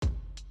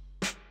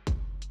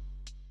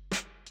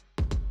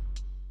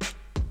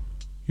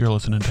You're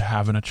listening to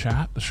Having a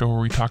Chat, the show where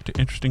we talk to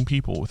interesting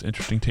people with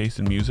interesting tastes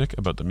in music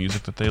about the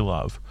music that they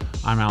love.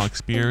 I'm Alex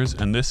Spears,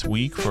 and this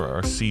week for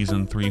our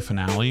Season 3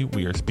 finale,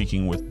 we are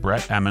speaking with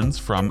Brett Emmons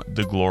from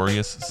The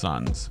Glorious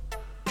Sons.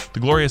 The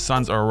Glorious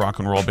Sons are a rock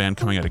and roll band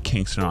coming out of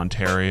Kingston,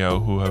 Ontario,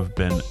 who have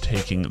been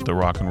taking the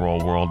rock and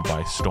roll world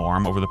by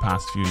storm over the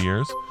past few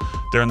years.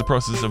 They're in the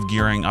process of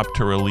gearing up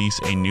to release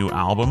a new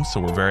album, so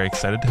we're very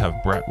excited to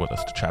have Brett with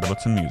us to chat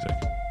about some music.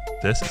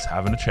 This is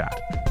Having a Chat.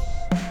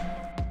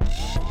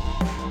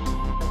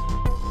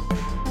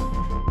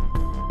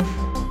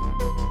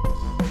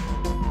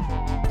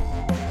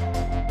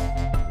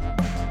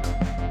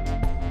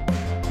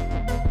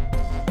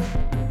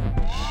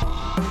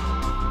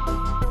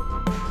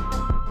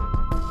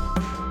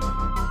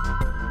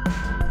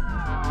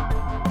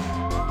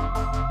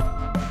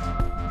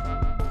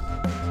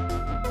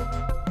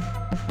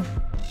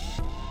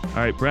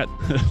 All right, Brett,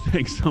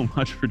 thanks so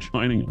much for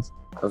joining us.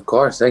 Of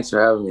course. Thanks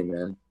for having me,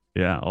 man.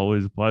 Yeah,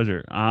 always a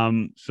pleasure.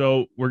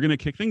 So we're going to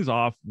kick things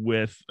off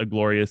with a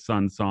Glorious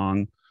Sons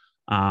song.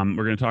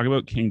 We're going to talk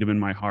about Kingdom in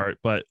My Heart.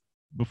 But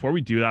before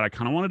we do that, I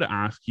kind of wanted to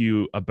ask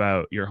you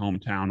about your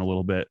hometown a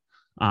little bit.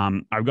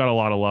 I've got a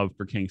lot of love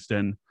for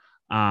Kingston.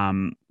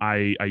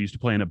 I used to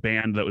play in a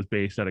band that was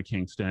based out of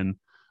Kingston.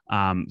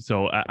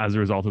 So as a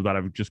result of that,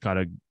 I've just got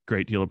a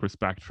great deal of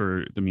respect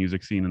for the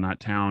music scene in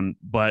that town.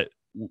 But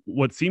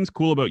what seems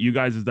cool about you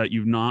guys is that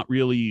you've not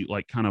really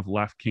kind of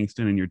left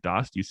Kingston in your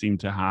dust. You seem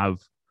to have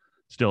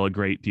still a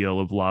great deal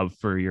of love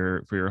for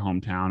your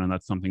hometown. And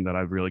that's something that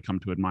I've really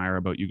come to admire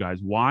about you guys.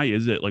 Why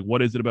is it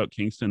what is it about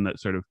Kingston that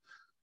sort of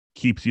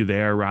keeps you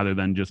there rather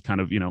than just kind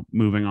of,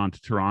 moving on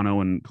to Toronto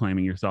and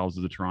claiming yourselves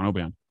as a Toronto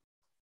band?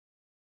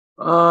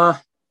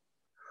 Well,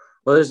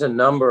 there's a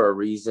number of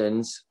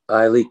reasons.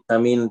 Practically,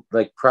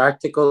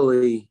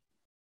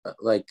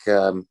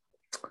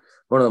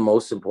 one of the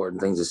most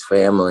important things is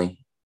family.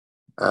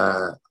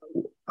 I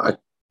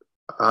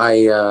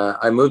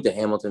moved to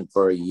Hamilton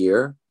for a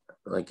year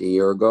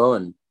ago,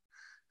 and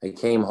I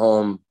came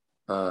home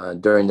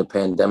during the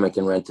pandemic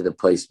and rented a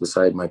place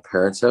beside my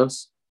parents'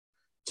 house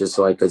just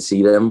so I could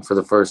see them for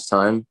the first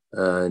time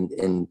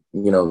in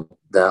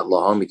that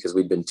long, because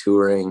we'd been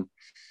touring.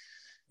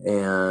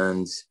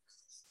 And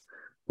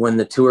when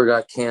the tour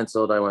got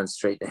canceled, I went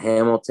straight to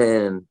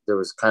Hamilton, and there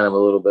was kind of a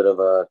little bit of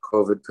a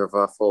COVID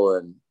kerfuffle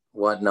and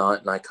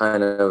whatnot, and I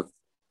kind of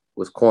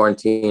was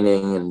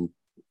quarantining, and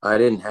I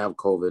didn't have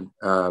COVID,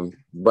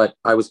 but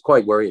I was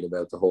quite worried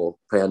about the whole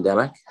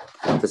pandemic,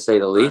 to say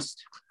the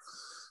least.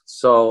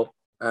 So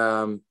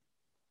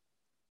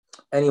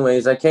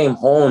anyways, I came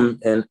home,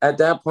 and at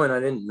that point I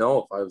didn't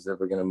know if I was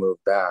ever going to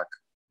move back,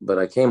 but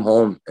I came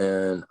home,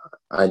 and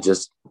I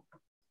just,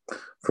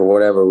 for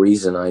whatever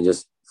reason, I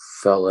just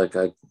felt like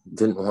I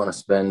didn't want to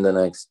spend the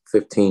next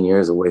 15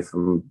 years away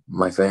from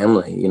my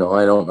family.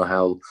 I don't know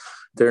how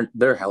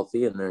they're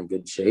healthy and they're in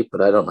good shape,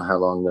 but I don't know how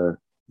long they're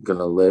going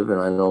to live,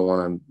 and I don't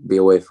want to be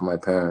away from my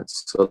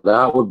parents. So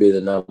that would be the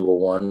number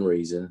one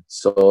reason.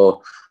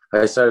 So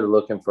I started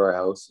looking for a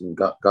house and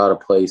got a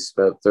place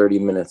about 30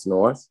 minutes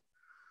north.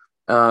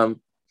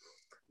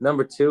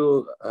 Number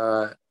two,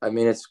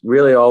 it's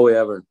really all we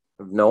ever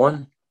have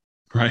known.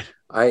 Right.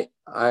 I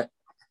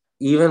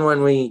even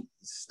when we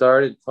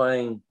started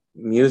playing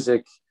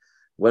music,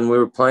 when we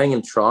were playing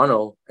in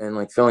Toronto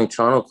and filling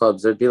Toronto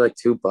clubs, there'd be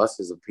 2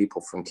 buses of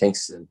people from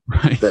Kingston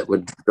that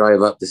would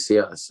drive up to see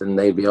us, and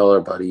they'd be all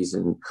our buddies.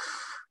 And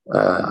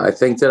I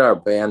think that our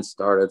band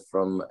started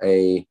from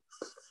a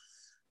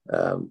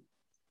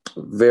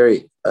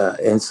very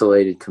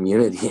insulated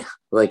community,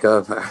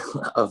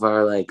 of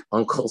our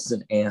uncles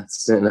and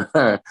aunts and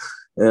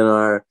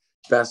our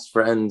best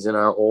friends and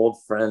our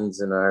old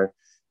friends and our,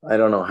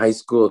 high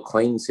school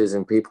acquaintances,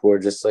 and people were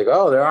just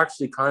oh, they're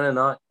actually kind of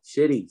not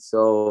shitty.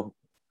 So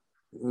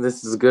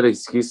this is a good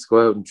excuse to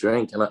go out and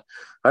drink. And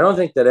I don't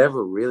think that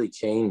ever really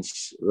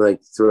changed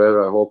throughout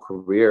our whole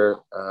career,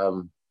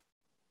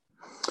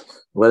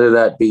 whether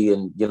that be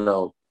in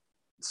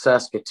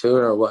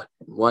Saskatoon or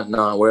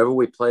whatnot. Wherever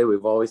we play,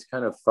 we've always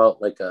kind of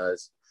felt like a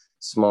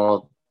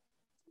small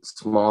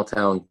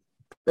town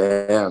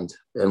band.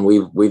 And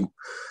we've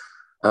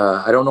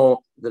I don't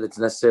know that it's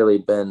necessarily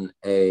been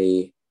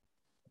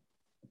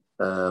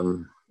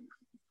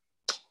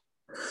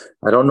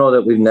I don't know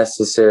that we've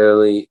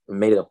necessarily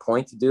made it a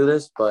point to do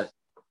this, but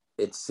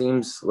it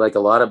seems like a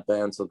lot of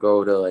bands will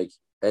go to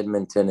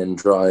Edmonton and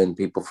draw in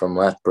people from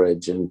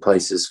Lethbridge and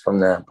places from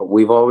that. But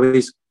we've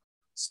always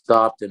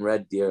stopped in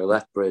Red Deer,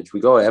 Lethbridge.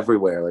 We go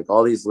everywhere,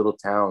 all these little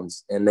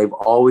towns, and they've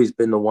always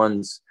been the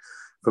ones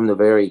from the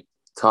very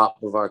top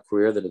of our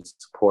career that have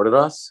supported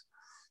us.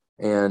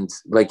 And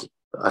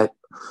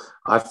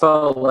I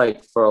felt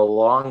like for a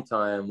long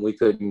time we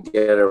couldn't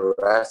get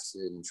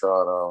arrested in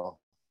Toronto,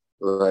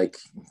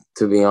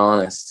 to be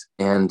honest.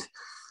 And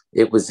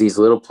it was these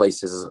little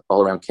places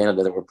all around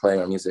Canada that were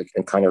playing our music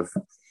and kind of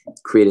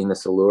creating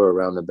this allure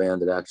around the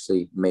band that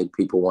actually made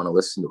people want to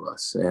listen to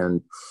us.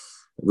 And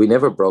we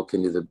never broke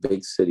into the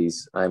big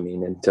cities,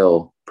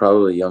 until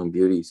probably Young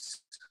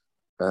Beauties.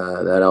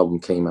 That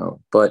album came out.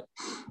 But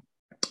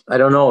I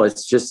don't know,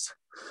 it's just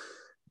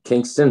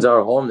Kingston's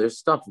our home. There's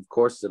stuff, of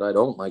course, that I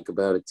don't like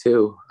about it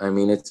too. I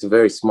mean, it's a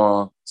very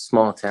small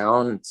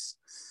town. It's,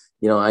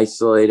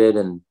 isolated,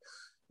 and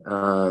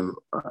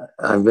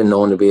I've been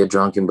known to be a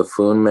drunken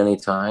buffoon many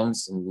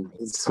times. And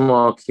it's a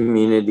small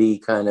community,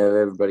 kind of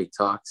everybody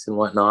talks and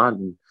whatnot.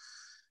 And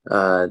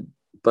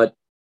but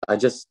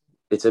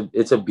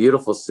it's a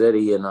beautiful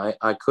city, and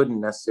I couldn't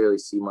necessarily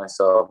see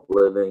myself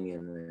living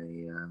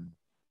in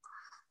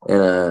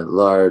a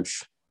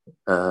large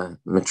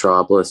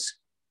metropolis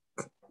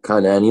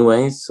kind of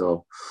anyways.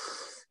 So,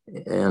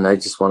 and I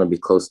just want to be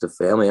close to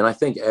family, and I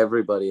think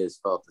everybody has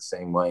felt the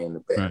same way in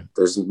the band. Right.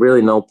 There's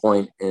really no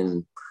point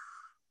in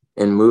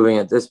moving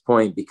at this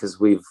point, because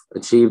we've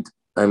achieved,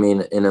 I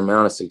mean, an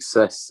amount of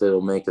success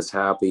that'll make us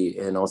happy,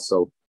 and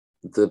also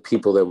the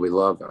people that we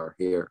love are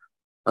here.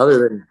 Other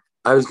than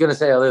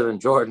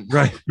Jordan,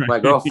 right. My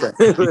girlfriend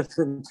who lives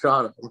in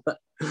Toronto.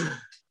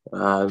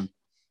 I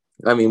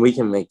mean, we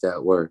can make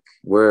that work.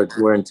 We're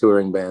in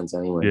touring bands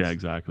anyway. Yeah,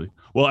 exactly.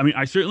 Well, I mean,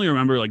 I certainly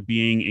remember like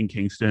being in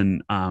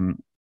Kingston.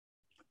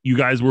 You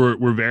guys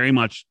were very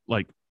much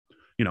like,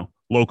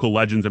 local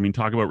legends. I mean,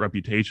 talk about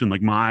reputation.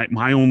 Like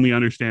my only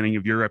understanding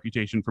of your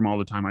reputation from all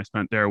the time I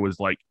spent there was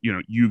like,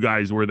 you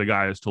guys were the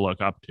guys to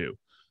look up to,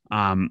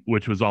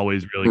 which was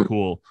always really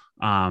cool.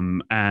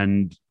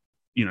 And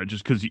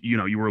just because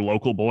you were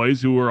local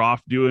boys who were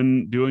off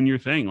doing your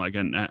thing, like,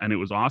 and it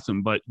was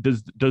awesome. But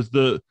does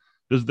the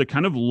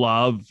kind of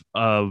love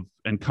of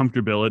and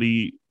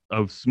comfortability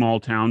of small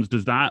towns,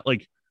 does that,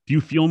 like, do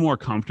you feel more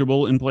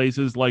comfortable in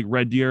places like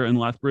Red Deer and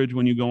Lethbridge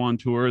when you go on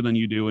tour than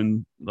you do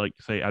in, like,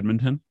 say,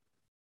 Edmonton?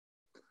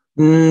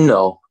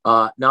 No,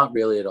 not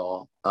really at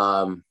all.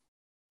 For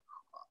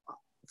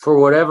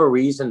whatever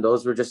reason,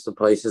 those were just the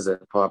places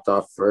that popped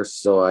off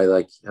first. So I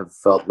have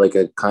felt like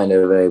a kind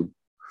of a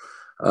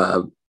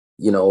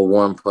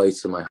warm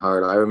place in my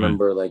heart. I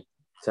remember like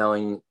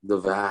telling the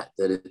VAT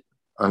that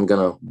I'm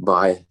going to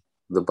buy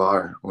the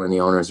bar when the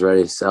owner's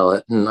ready to sell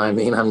it. And I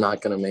mean, I'm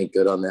not going to make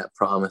good on that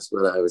promise,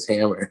 but I was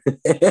hammered.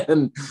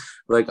 And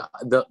like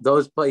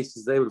those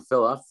places, they would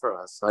fill up for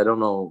us. I don't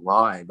know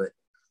why, but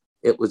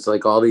it was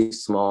like all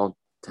these small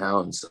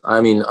towns.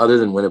 I mean, other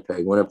than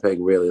Winnipeg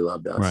really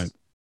loved us.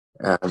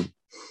 Right.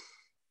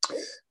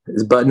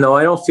 But no,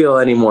 I don't feel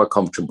any more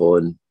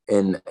comfortable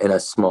in a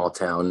small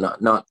town.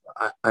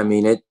 I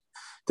mean,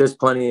 there's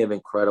plenty of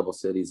incredible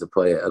cities to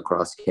play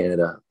across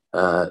Canada.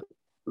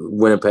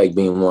 Winnipeg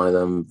being one of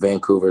them.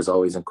 Vancouver is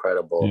always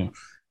incredible.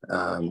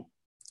 Yeah.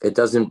 It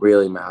doesn't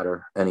really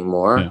matter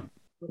anymore,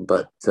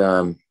 but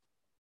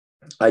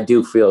I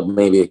do feel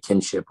maybe a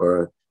kinship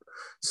or a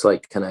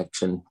slight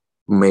connection,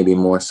 maybe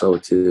more so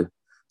to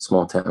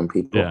small town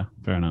people. Yeah,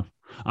 fair enough.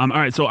 All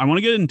right, so I want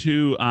to get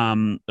into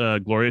a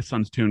Glorious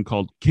Sons tune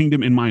called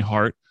 "Kingdom in My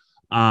Heart."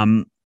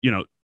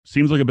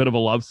 Seems like a bit of a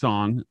love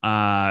song.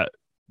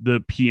 The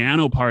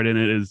piano part in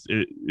it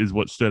is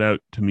what stood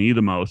out to me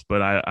the most.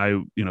 But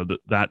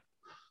that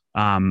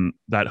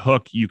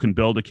hook, "You can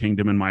build a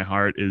kingdom in my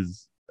heart,"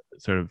 is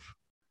sort of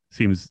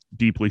seems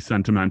deeply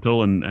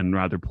sentimental and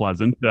rather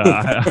pleasant.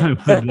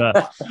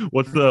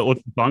 What's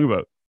the song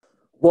about?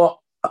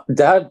 Well,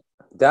 that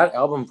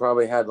album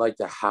probably had like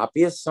the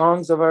happiest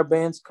songs of our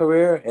band's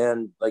career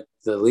and like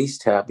the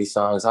least happy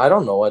songs. I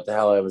don't know what the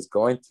hell I was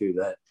going through,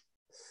 that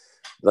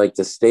like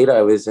the state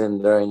I was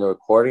in during the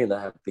recording of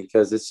that,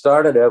 because it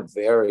started out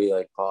very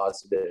like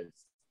positive.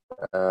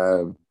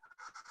 For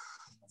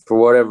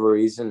whatever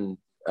reason,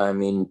 I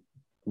mean,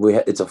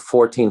 it's a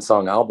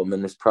 14-song album,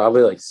 and there's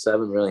probably like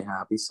 7 really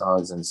happy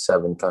songs and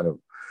 7 kind of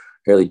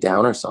really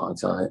downer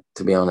songs on it,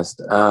 to be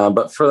honest.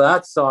 But for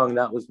that song,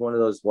 that was one of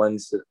those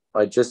ones that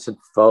I just had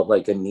felt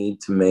like a need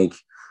to make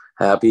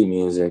happy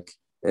music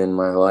in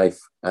my life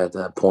at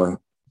that point,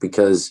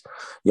 because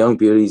Young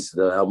Beauties,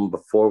 the album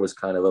before, was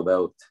kind of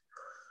about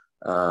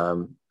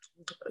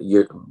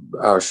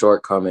our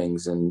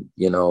shortcomings and,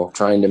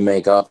 trying to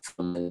make up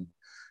from it.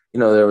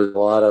 There was a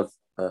lot of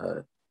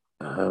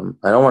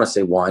I don't want to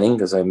say whining,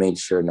 because I made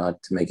sure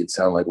not to make it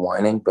sound like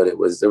whining, but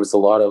there was a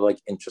lot of like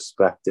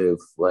introspective,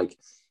 like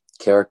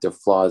character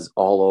flaws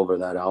all over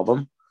that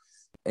album.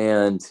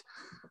 And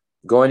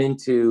going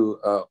into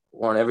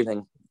On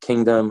Everything,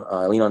 Kingdom,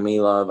 Lean on Me,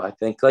 Love, I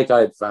think like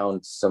I had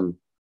found some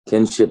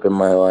kinship in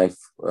my life,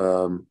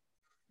 in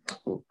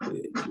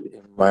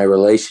my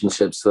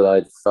relationships that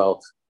I'd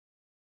felt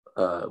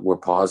were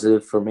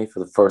positive for me for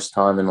the first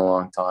time in a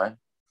long time.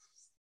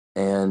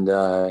 And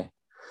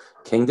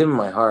Kingdom in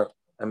My Heart,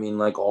 I mean,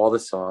 like all the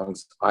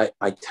songs, I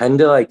tend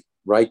to like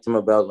write them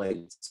about like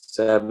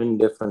 7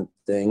 different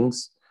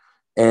things,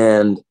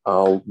 and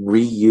I'll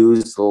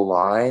reuse the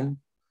line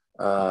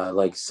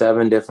like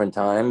 7 different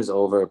times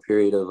over a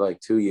period of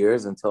like 2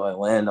 years until I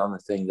land on the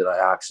thing that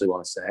I actually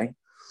want to say.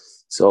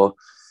 So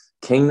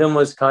Kingdom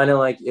was kind of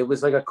like, it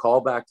was like a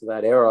callback to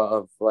that era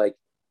of like,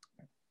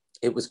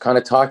 it was kind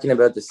of talking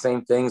about the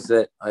same things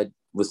that I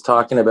was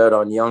talking about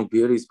on Young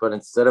Beauties, but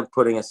instead of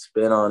putting a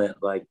spin on it,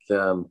 like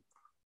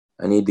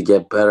I need to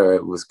get better,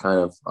 it was kind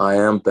of, I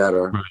am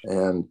better, right,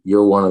 and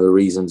you're one of the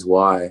reasons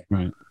why.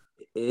 Right.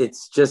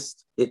 It's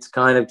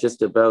kind of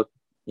just about,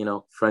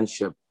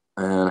 friendship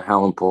and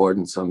how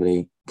important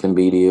somebody can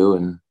be to you.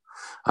 And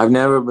I've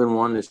never been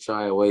one to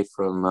shy away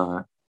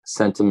from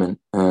sentiment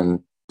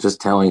and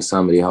just telling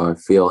somebody how I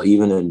feel,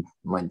 even in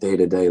my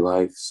day-to-day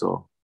life.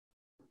 So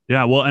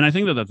yeah, well, and I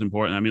think that that's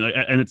important. I mean, like,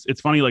 and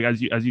it's funny, like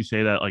as you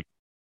say that, like,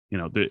 you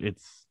know,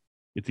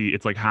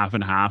 it's like half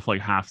and half, like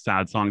half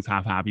sad songs,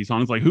 half happy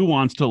songs. Like, who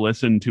wants to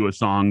listen to a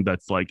song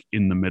that's like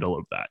in the middle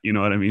of that? You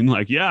know what I mean?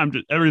 Like, yeah, I'm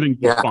just everything's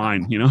just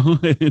fine. You know,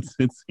 it's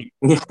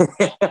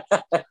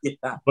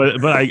yeah.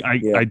 But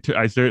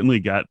I certainly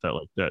get that.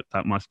 Like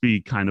that must be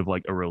kind of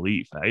like a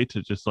relief, eh?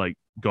 To just like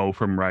go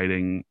from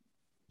writing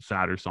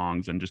sadder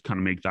songs and just kind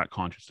of make that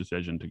conscious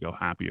decision to go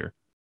happier.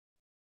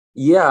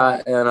 Yeah,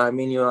 and I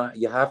mean,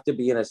 you have to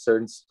be in a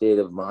certain state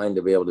of mind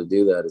to be able to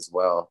do that as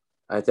well.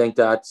 I think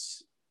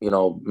that's,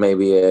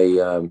 maybe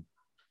a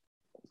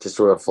just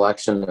a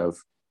reflection of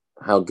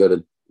how good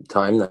a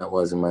time that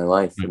was in my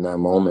life in that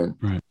moment.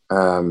 Right.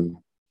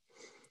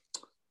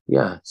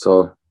 Yeah,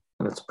 so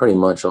that's pretty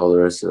much all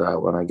there is to that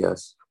one, I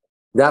guess.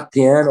 That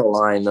piano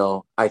line,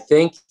 though, I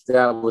think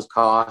that was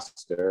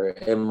Coster.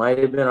 It might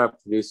have been our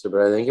producer,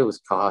 but I think it was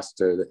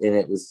Coster,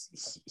 and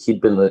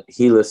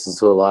he listens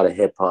to a lot of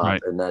hip hop,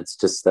 Right. and that's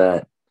just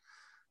that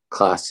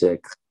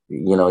classic.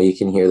 You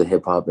can hear the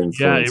hip hop influence.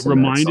 Yeah, it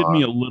reminded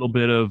me a little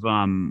bit of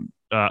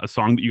a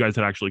song that you guys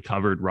had actually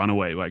covered,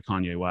 "Runaway" by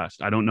Kanye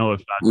West. I don't know if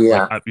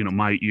that's like,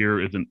 my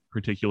ear isn't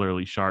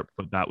particularly sharp,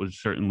 but that was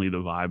certainly the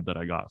vibe that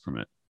I got from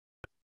it.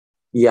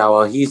 Yeah,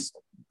 well, he's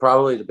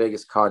probably the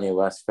biggest Kanye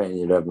West fan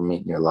you'd ever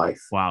meet in your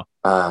life. Wow.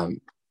 I'm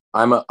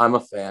a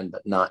fan,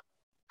 but not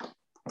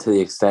to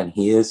the extent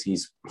he is.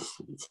 He's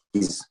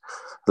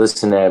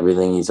listened to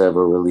everything he's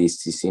ever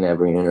released. He's seen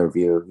every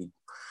interview.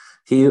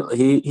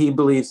 He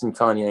believes in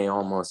Kanye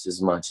almost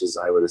as much as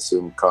I would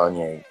assume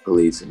Kanye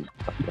believes in.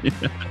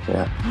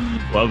 Yeah.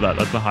 Love that.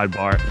 That's a high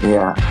bar.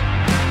 Yeah.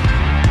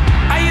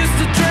 I used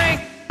to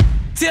drink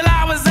till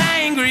I was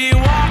angry,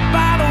 walk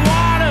by the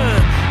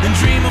water and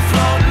dream of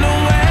floating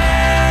away.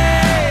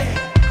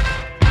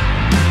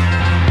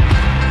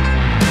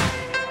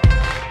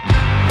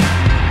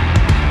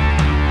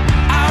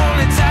 I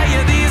only tell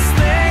you these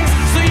things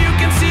so you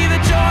can see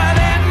the joy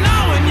that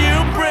knowing you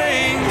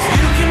brings.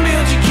 You can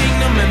build your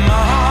kingdom in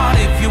my heart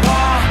if you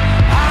want.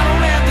 I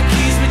don't have the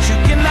keys, but you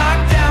can knock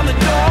down the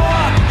door.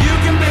 You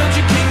can build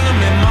your kingdom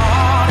in my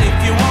heart if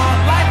you want.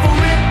 Life will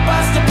rip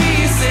us to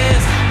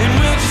pieces and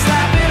we'll just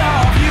laugh it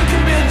off. You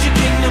can build your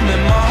kingdom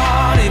in my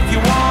heart if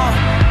you want.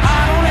 I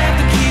don't have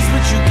the keys,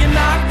 but you can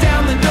knock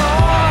down the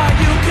door.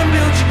 You can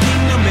build your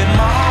kingdom in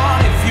my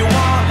heart if you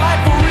want.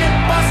 Life will rip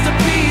us to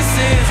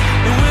pieces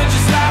and we'll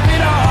just laugh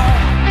it off.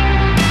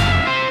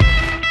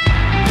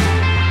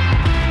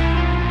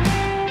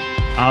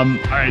 All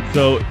right,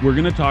 so we're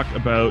gonna talk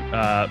about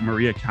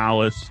Maria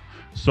Callas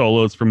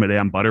solos from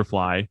Madame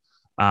Butterfly.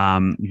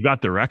 You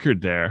got the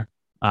record there.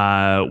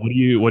 What do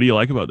you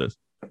like about this?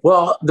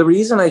 Well, the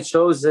reason I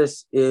chose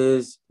this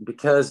is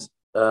because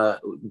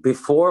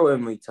before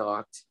when we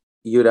talked,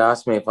 you'd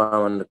asked me if I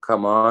wanted to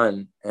come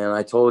on, and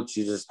I told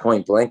you just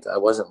point blank I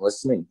wasn't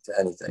listening to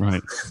anything.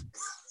 Right.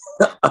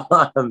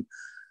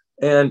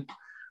 And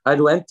I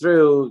went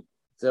through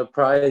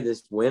probably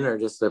this winter,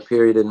 just a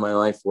period in my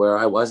life where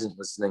I wasn't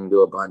listening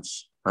to a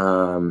bunch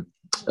of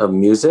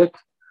music.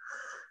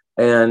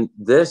 And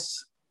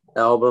this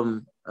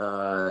album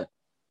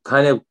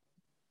kind of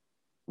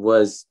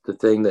was the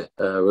thing that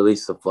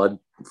released the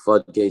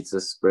floodgates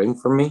this spring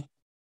for me.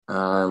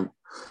 And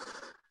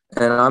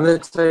I'm the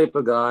type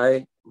of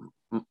guy,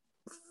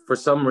 for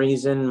some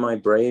reason, my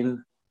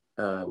brain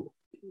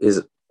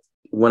is,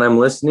 when I'm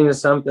listening to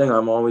something,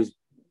 I'm always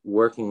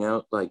working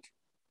out like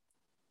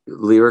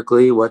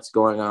lyrically what's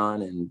going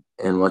on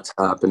and what's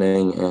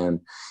happening, and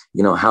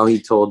how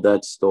he told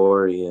that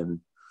story. And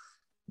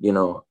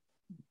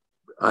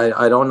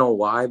I don't know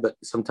why, but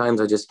sometimes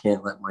I just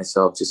can't let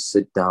myself just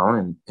sit down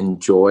and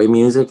enjoy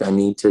music. I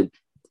need to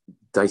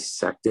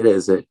dissect it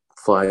as it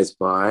flies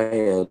by,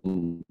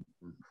 and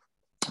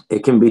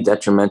it can be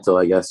detrimental,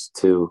 I guess,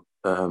 to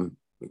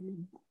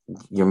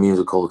your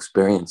musical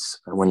experience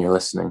when you're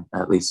listening,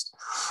 at least.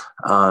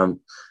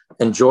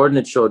 And Jordan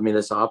had showed me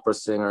this opera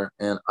singer,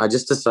 and I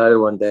just decided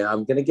one day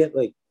I'm going to get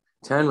like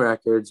 10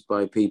 records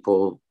by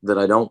people that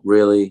I don't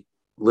really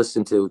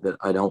listen to, that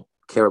I don't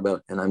care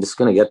about, and I'm just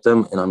going to get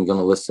them and I'm going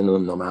to listen to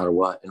them no matter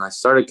what. And I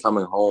started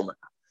coming home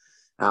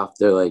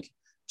after like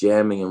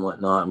jamming and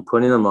whatnot and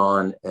putting them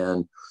on,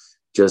 and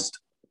just,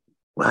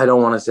 I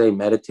don't want to say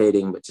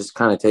meditating, but just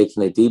kind of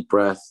taking a deep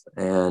breath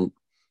and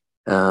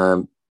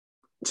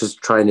just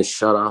trying to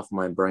shut off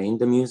my brain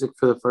to music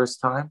for the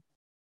first time.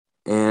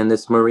 And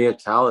this Maria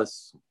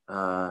Callas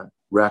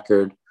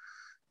record,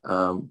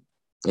 an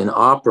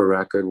opera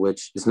record,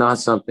 which is not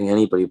something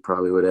anybody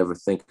probably would ever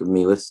think of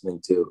me listening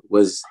to,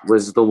 was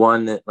the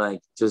one that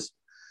like just,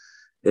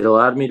 it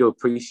allowed me to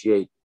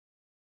appreciate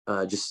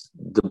just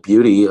the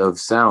beauty of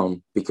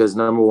sound. Because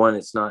number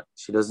one,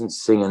 she doesn't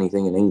sing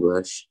anything in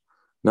English.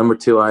 Number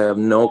two, I have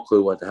no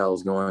clue what the hell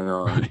is going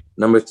on.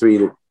 Number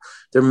three,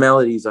 they're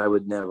melodies I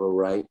would never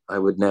write. I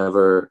would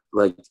never,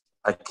 like,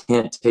 I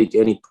can't take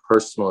any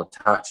personal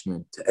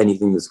attachment to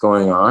anything that's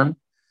going on,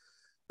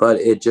 but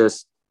it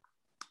just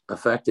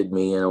affected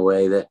me in a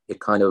way that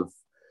it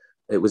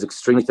was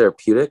extremely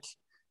therapeutic,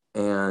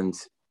 and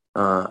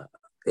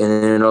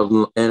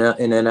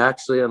it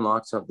actually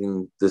unlocked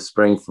something this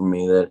spring for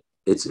me, that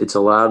it's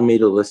allowed me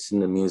to listen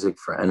to music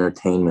for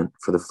entertainment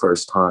for the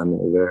first time in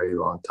a very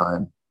long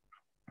time.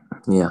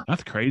 Yeah,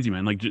 That's crazy,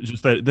 man. Like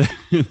just that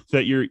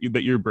that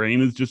your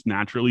brain is just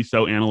naturally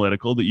so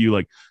analytical that you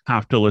like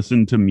have to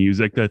listen to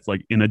music that's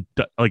like in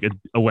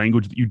a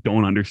language that you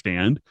don't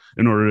understand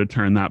in order to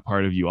turn that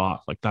part of you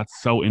off. Like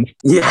that's so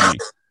interesting. yeah.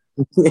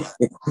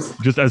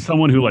 Just as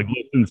someone who like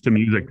listens to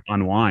music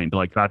unwind,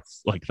 like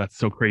that's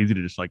so crazy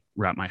to just like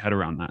wrap my head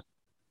around that.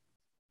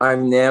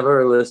 I've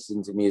never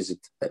listened to music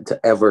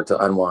to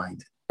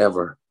unwind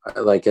ever,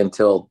 like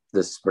until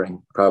this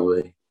spring,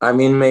 probably. I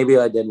mean, maybe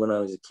I did when I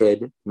was a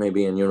kid,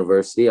 maybe in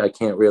university. I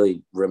can't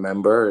really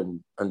remember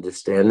and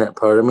understand that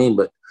part of me,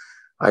 but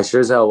I sure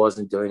as hell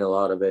wasn't doing a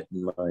lot of it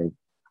in my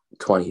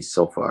 20s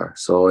so far.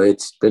 So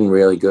it's been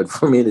really good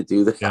for me to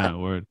do that. Yeah,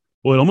 word.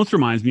 Well, it almost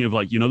reminds me of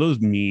like, those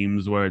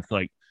memes where it's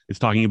like it's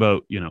talking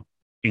about,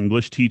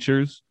 English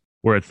teachers,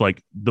 where it's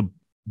like the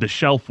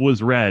shelf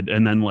was red,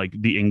 and then like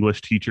the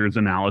English teacher's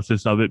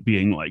analysis of it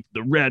being like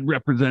the red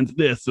represents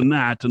this and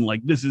that, and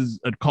like this is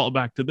a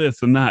callback to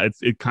this and that.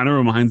 It kind of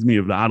reminds me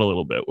of that a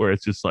little bit, where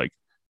it's just like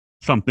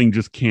something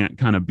just can't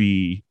kind of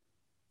be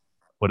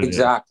what it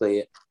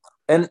exactly.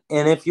 And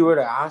if you were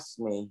to ask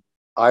me,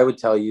 I would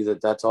tell you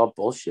that that's all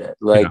bullshit.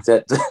 Like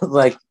that,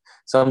 like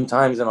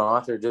sometimes an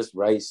author just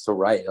writes to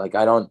write. Like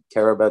I don't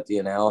care about the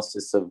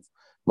analysis of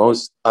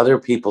most other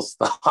people's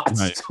thoughts,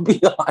 right, to be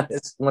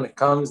honest, when it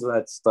comes to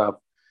that stuff.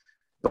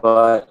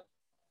 But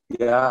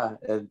yeah,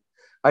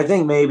 I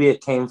think maybe it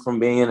came from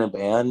being in a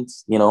band,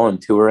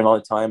 and touring all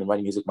the time and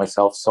writing music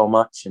myself so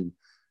much and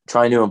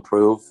trying to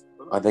improve.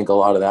 I think a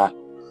lot of that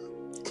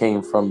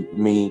came from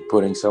me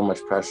putting so much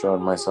pressure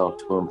on myself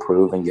to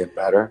improve and get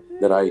better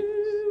that I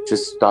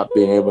just stopped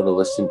being able to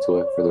listen to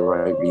it for the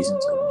right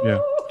reasons. Yeah,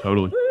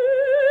 totally.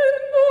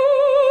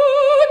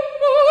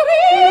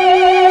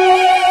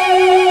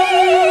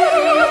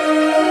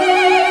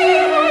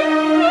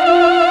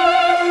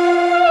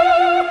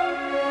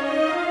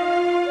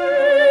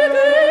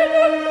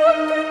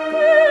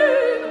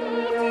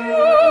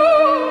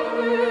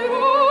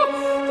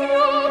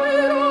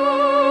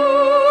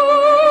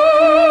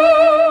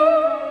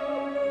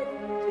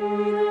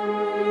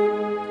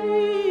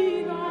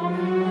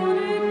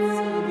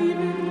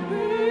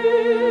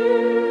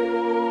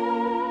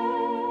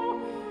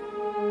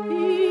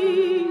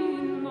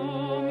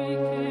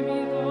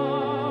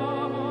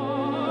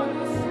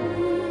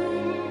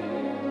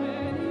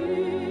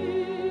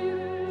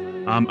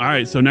 All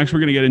right, so next we're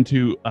going to get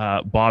into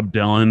Bob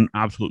Dylan,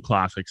 absolute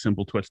classic,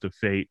 Simple Twist of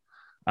Fate.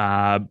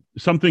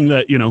 Something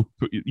that,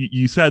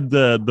 you said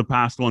the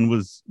past one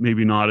was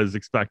maybe not as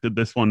expected.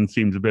 This one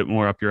seems a bit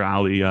more up your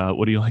alley.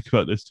 What do you like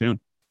about this tune?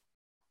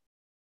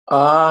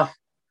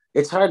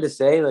 It's hard to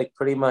say, like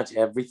pretty much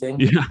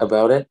everything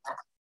about it.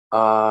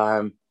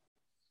 I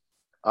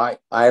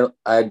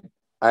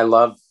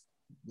love,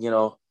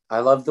 I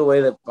love the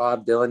way that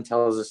Bob Dylan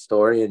tells a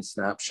story in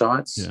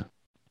snapshots. Yeah.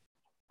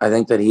 I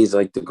think that he's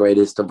like the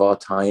greatest of all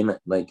time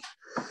at like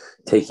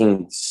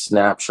taking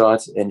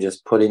snapshots and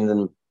just putting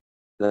them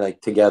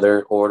like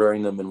together,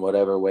 ordering them in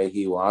whatever way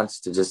he wants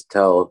to just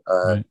tell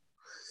a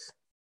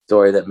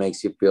story that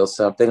makes you feel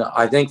something.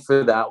 I think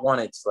for that one,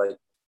 it's like,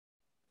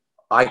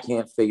 I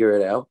can't figure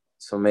it out.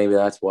 So maybe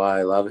that's why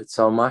I love it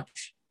so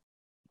much.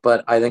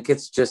 But I think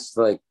it's just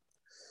like,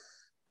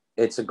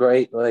 it's a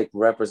great like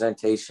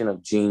representation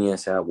of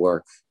genius at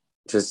work.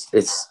 Just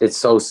it's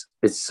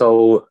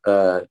so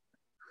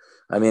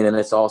I mean, and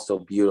it's also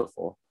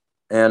beautiful.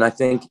 And I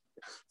think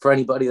for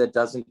anybody that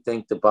doesn't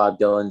think that Bob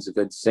Dylan's a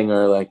good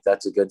singer, like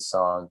that's a good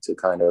song to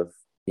kind of,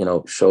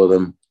 show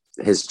them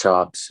his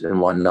chops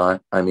and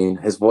whatnot. I mean,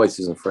 his voice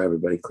isn't for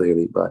everybody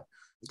clearly, but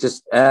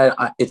just,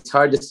 it's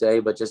hard to say,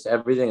 but just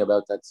everything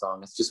about that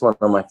song. It's just one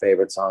of my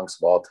favorite songs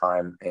of all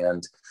time.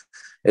 And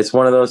it's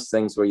one of those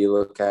things where you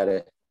look at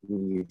it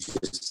and you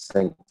just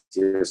think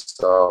to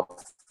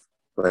yourself,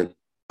 like,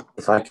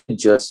 if I could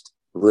just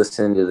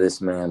listen to this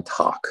man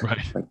talk,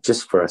 like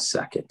just for a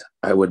second,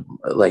 I would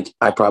like,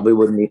 I probably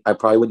wouldn't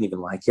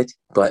even like it,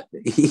 but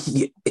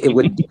it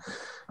would,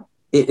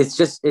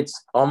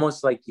 it's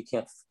almost like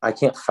I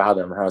can't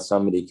fathom how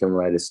somebody can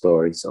write a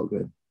story so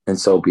good and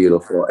so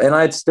beautiful. And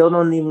I still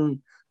don't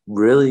even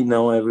really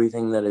know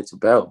everything that it's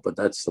about, but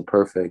that's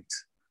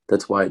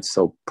why it's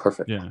so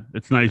perfect. Yeah.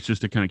 It's nice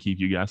just to kind of keep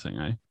you guessing,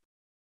 eh?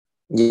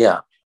 Yeah.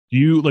 Do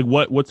you like,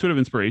 what sort of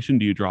inspiration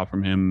do you draw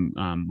from him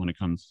when it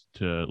comes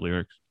to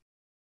lyrics?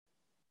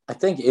 I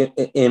think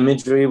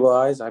imagery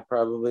wise,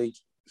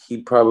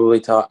 he probably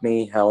taught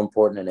me how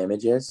important an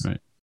image is,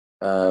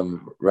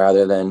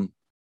 rather than,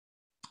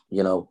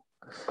 a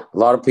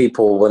lot of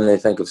people, when they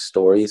think of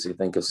stories, they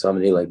think of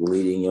somebody like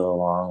leading you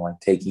along, like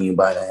taking you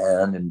by the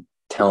hand and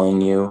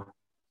telling you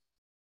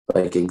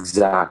like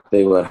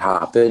exactly what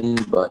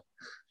happened. But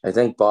I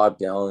think Bob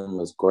Dylan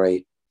was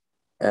great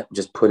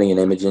just putting an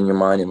image in your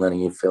mind and letting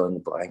you fill in the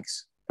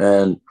blanks.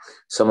 And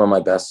some of my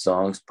best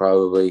songs,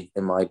 probably,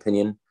 in my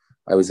opinion,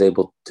 I was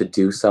able to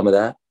do some of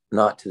that,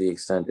 not to the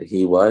extent that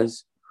he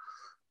was.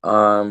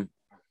 But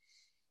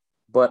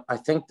I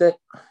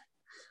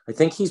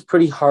think he's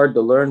pretty hard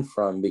to learn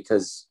from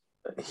because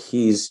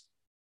he's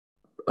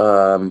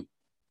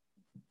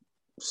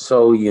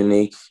so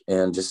unique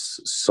and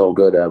just so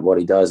good at what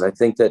he does. I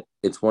think that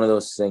it's one of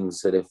those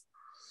things that if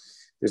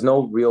there's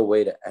no real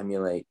way to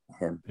emulate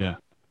him. Yeah.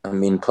 I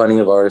mean, plenty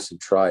of artists have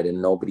tried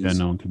and nobody's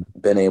no one can.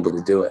 been able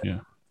to do it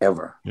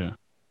ever. Yeah.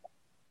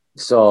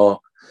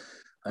 So,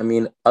 I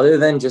mean, other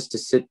than just to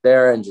sit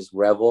there and just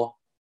revel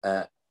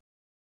at,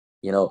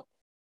 you know,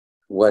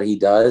 what he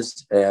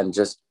does and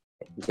just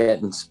get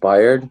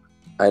inspired,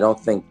 I don't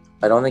think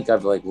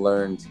I've like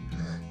learned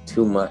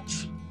too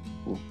much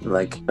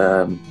like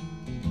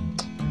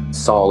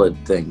solid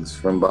things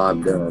from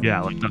Bob Dylan.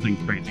 Yeah, like nothing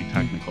crazy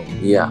technical.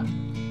 Yeah.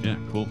 Yeah,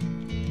 cool.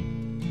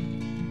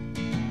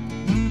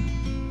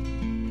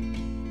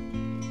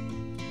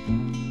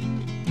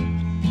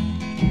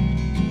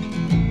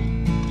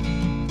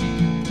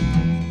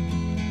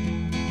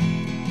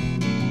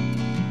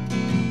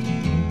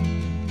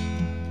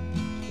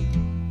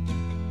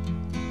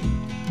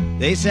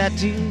 They sat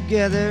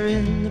together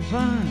in the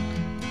park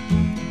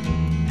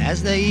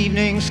as the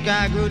evening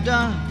sky grew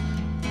dark.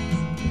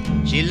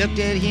 She looked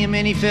at him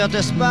and he felt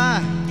a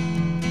spark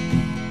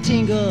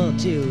tingle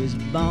to his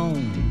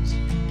bones.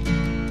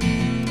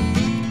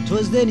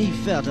 'Twas then he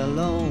felt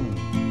alone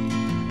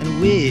and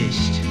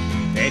wished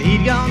that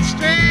he'd gone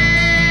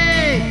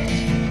straight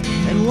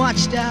and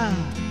watched out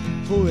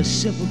for a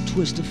simple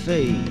twist of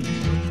fate.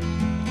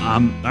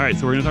 All right,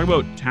 so we're gonna talk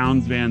about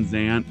Townes Van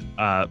Zandt,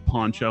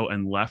 Poncho,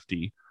 and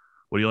Lefty.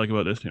 What do you like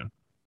about this tune?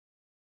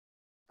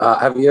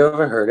 Have you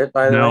ever heard it,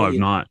 by the way? No, I've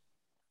not.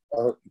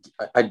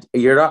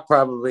 You're not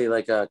probably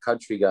like a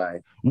country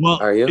guy. Well,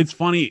 are you? It's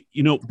funny,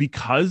 you know,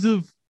 because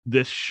of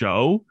this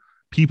show,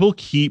 people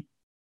keep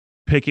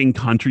picking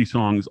country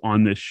songs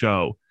on this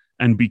show.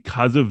 And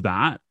because of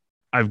that,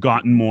 I've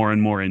gotten more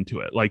and more into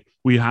it. Like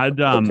we had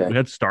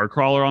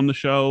Starcrawler on the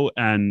show,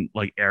 and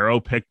like Arrow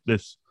picked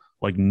this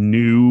like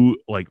new,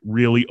 like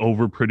really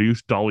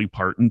overproduced Dolly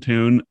Parton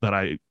tune that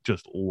I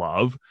just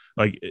love.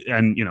 Like,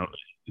 and you know,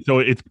 so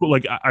it's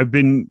like I've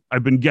been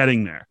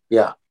getting there.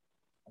 Yeah.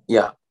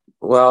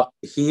 Well,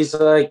 he's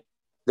like,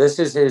 this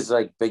is his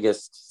like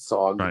biggest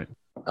song. Right.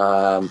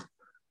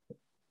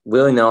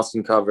 Willie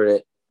Nelson covered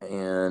it,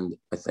 and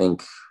I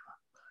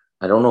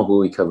don't know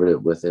who he covered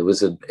it with. It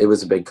was a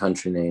big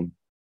country name.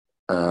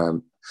 I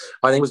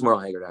think it was Merle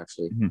Haggard,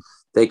 actually. Mm-hmm.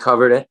 They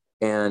covered it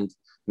and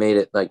made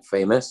it like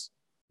famous,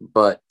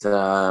 but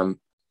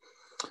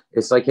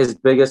it's like his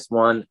biggest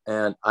one.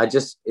 And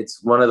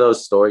it's one of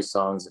those story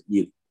songs that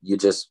you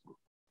just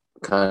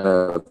kind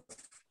of,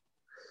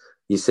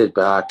 you sit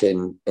back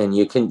and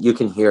you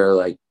can hear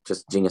like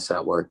just genius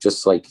at work,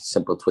 just like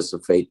Simple Twist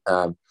of Fate.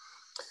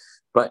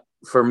 But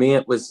for me,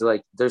 it was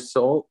like, there's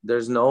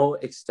no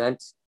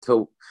extent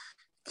to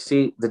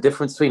see the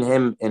difference between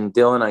him and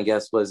Dylan, I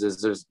guess,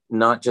 is there's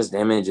not just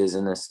images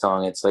in this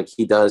song. It's like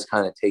he does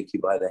kind of take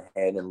you by the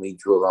hand and lead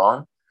you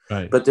along.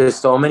 Right. But there's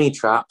so many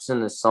traps in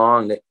the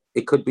song that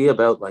it could be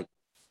about like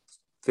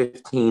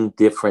 15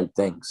 different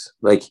things.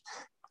 Like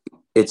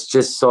it's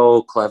just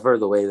so clever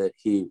the way that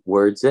he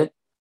words it.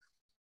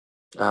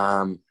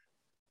 And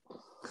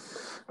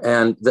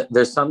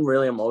there's something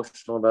really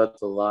emotional about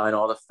the line.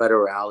 All the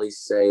federales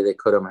say they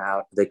could have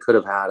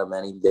had him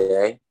any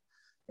day.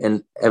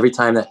 And every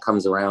time that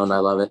comes around, I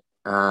love it.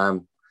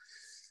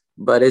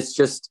 But it's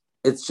just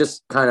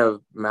kind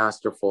of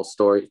masterful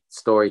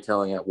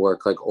storytelling at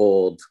work, like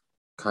old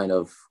kind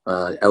of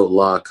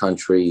outlaw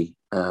country,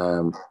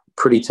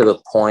 pretty to the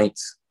point,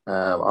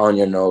 on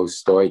your nose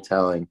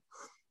storytelling,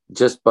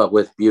 but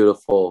with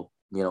beautiful,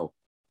 you know,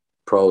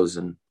 prose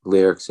and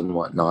lyrics and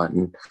whatnot.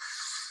 And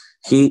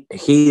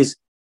he's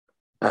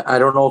I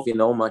don't know if you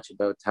know much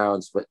about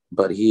Townes,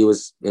 but he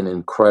was an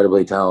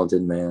incredibly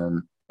talented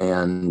man.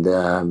 And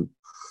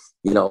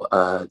you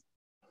know,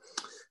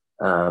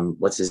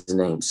 what's his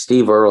name?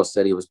 Steve Earle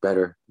said he was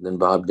better than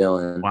Bob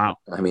Dylan. Wow.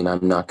 I mean,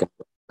 I'm not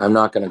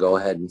gonna go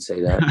ahead and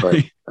say that, but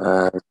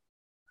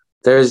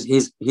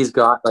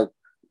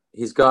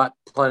he's got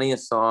plenty of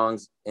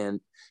songs, and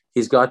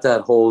he's got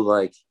that whole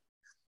like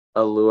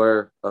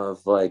allure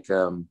of like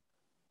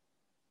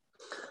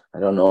I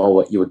don't know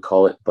what you would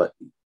call it, but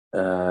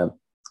I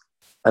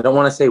don't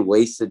want to say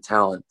wasted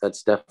talent.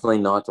 That's definitely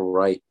not the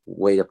right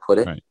way to put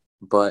it. Right.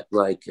 But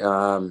like,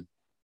 you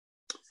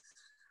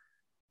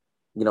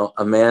know,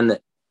 a man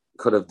that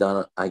could have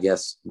done, I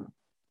guess,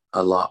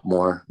 a lot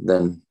more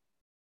than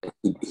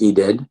he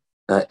did.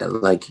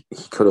 Like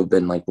he could have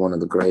been like one of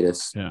the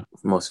greatest,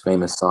 most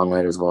famous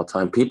songwriters of all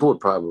time. People would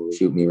probably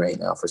shoot me right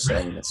now for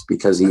saying this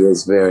because he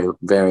is very,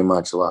 very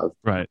much loved.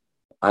 Right.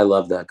 I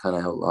love that kind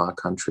of outlaw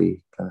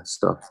country kind of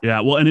stuff. Yeah.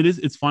 Well, and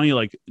it's funny,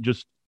 like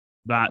just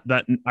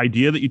that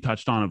idea that you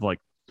touched on of like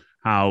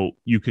how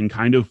you can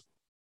kind of,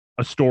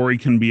 a story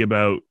can be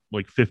about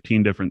like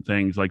 15 different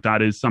things. Like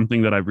that is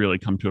something that I've really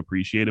come to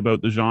appreciate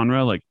about the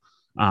genre. Like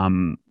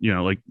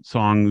like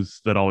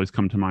songs that always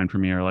come to mind for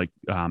me are like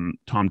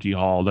Tom T.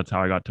 Hall, That's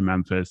How I Got to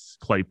Memphis.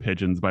 Clay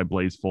Pigeons by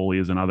Blaze Foley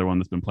is another one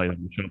that's been played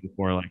on the show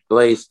before. Like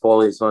Blaze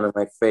Foley is one of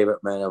my favorite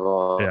men of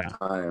all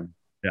time.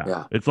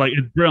 Yeah. It's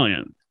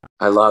brilliant.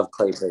 I love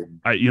Clay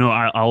Pigeons.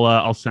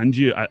 I'll send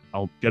you.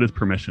 I'll get his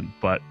permission,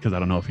 but because I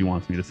don't know if he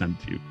wants me to send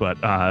it to you. But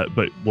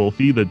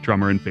Wolfie, the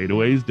drummer in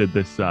Fadeaways, did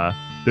this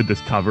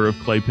cover of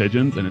Clay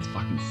Pigeons, and it's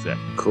fucking sick.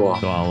 Cool.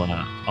 So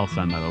I'll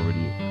send that over to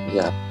you.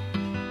 Yeah.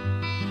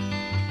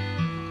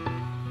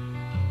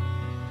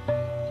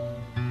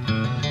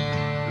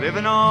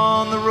 Living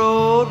on the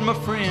road, my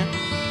friend,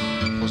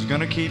 was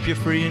gonna keep you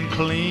free and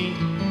clean.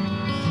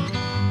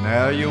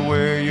 Now you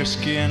wear your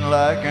skin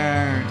like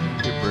iron,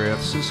 your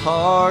breath's as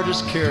hard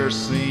as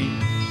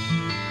kerosene.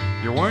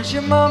 You weren't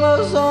your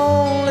mama's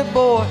only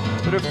boy,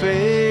 but her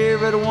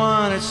favorite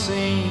one it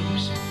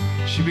seems.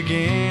 She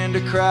began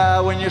to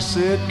cry when you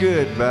said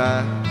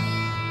goodbye.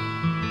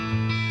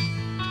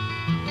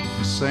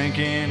 You sank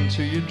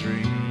into your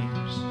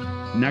dreams.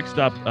 Next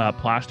up,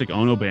 Plastic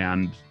Ono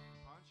Band.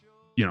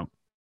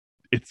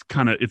 It's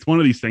one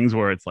of these things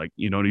where it's like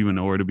you don't even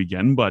know where to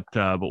begin. But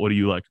what do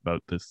you like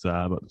about this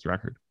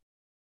record?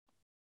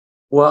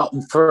 Well,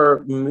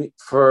 for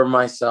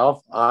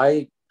myself,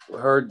 I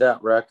heard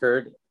that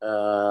record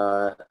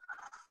about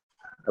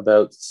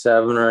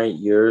 7 or 8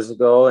 years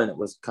ago, and it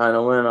was kind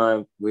of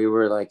when we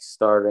were like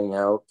starting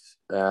out.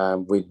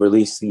 We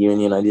released The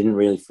Union. I didn't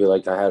really feel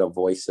like I had a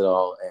voice at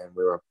all, and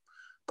we were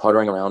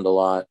puttering around a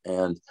lot.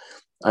 And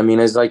I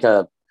mean, as like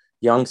a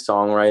young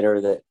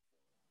songwriter that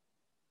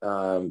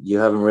you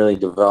haven't really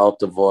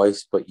developed a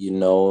voice, but you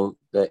know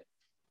that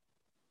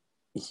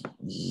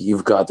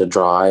you've got the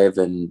drive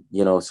and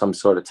some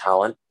sort of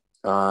talent.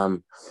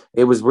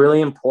 It was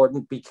really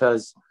important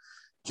because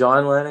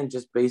John Lennon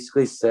just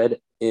basically said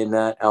in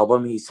that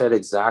album, he said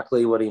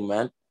exactly what he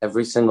meant,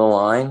 every single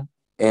line,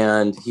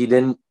 and he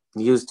didn't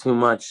use too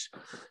much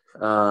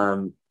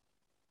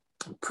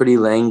pretty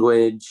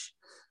language.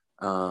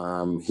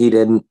 He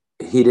didn't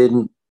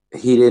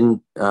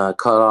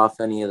cut off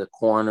any of the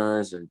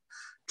corners, and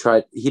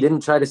he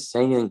didn't try to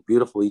say anything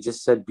beautiful. He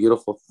just said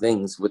beautiful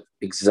things with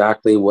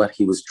exactly what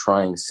he was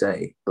trying to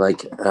say.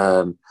 Like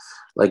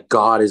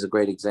God is a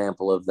great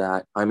example of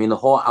that. I mean, the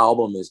whole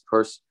album is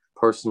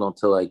personal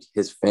to like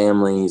his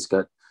family. He's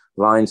got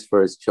lines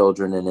for his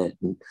children in it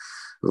and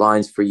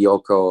lines for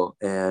Yoko.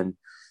 And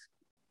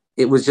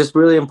it was just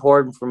really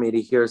important for me to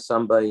hear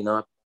somebody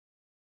not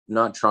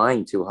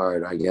trying too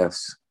hard, I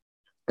guess.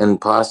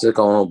 And Plastic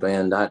Ono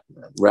Band, that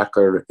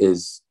record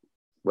is,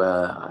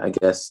 I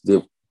guess,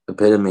 the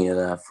epitome of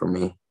that for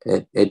me.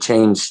 It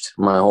changed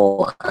my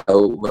whole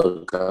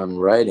outlook on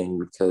writing,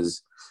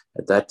 because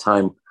at that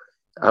time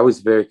I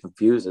was very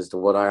confused as to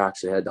what I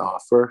actually had to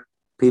offer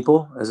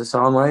people as a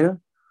songwriter.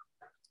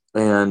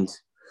 And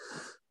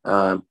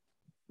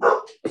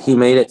he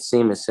made it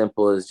seem as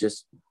simple as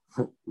just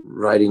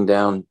writing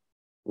down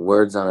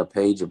words on a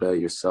page about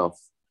yourself.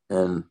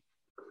 And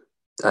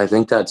I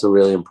think that's a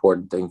really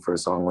important thing for a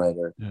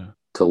songwriter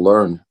to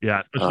learn.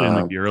 Yeah, especially in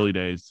like the early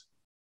days.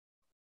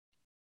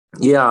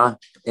 Yeah,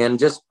 and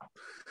just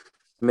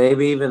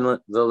maybe even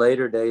the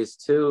later days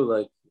too.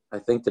 Like, I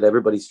think that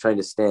everybody's trying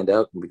to stand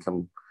out and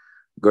become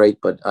great,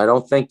 but I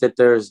don't think that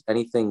there's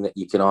anything that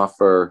you can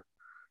offer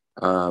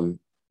the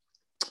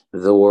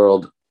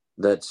world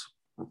that's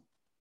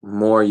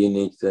more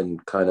unique than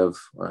kind of,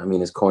 I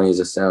mean, as corny as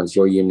it sounds,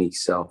 your unique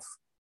self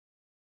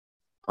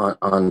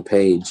on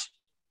page.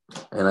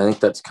 And I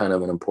think that's kind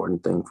of an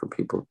important thing for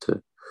people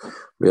to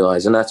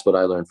realize. And that's what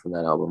I learned from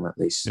that album, at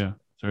least. Yeah.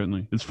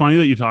 Certainly. It's funny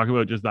that you talk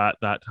about just that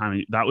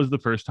time. That was the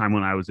first time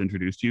when I was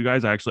introduced to you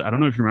guys. I don't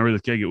know if you remember this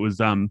gig. It was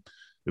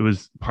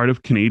part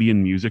of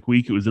Canadian Music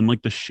Week. It was in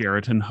like the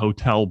Sheraton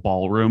Hotel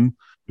ballroom.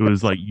 It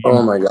was like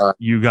oh my God,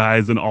 you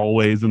guys and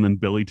Always, and then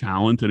Billy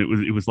Talent, and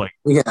it was like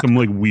some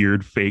like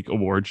weird fake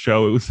award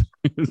show. It was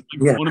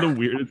like one of the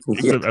weirdest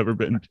things I've ever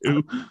been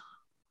to.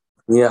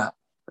 Yeah.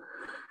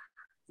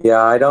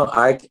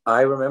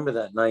 I remember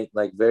that night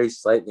like very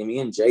slightly. Me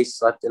and Jay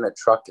slept in a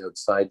truck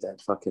outside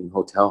that fucking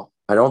hotel.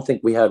 I don't think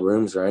we had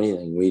rooms or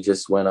anything. We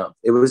just went up.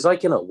 It was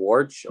like an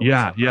award show.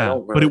 Yeah.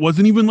 But it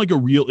wasn't even like a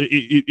real,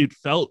 it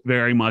felt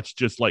very much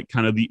just like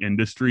kind of the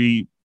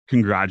industry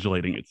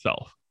congratulating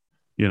itself.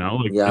 It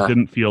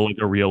didn't feel like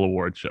a real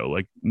award show.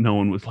 Like no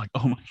one was like,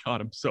 oh my God,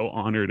 I'm so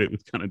honored. It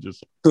was kind of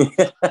just.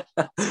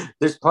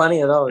 There's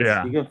plenty of those.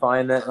 Yeah. You can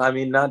find that. I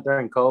mean, not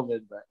during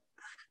COVID, but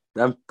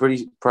I'm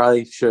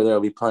probably sure there'll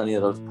be plenty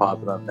of those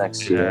popping up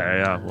next year.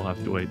 Yeah. We'll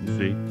have to wait and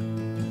see.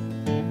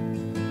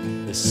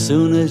 As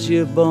soon as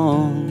you're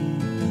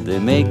born, they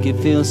make you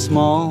feel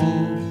small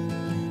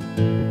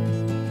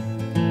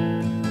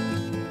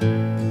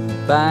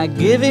by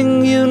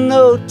giving you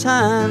no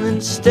time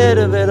instead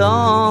of it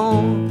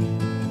all,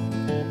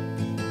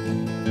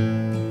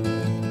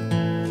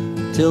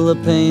 till the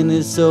pain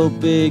is so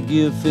big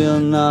you feel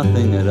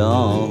nothing at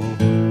all.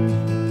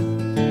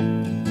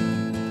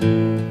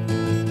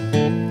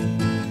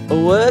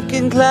 A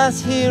working class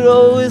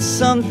hero is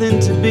something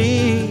to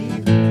be.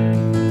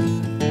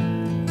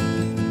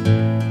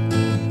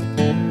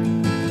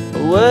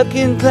 A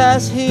working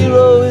class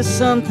hero is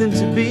something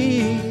to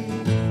be.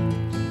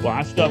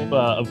 Last up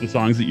of the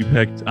songs that you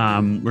picked,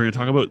 we're going to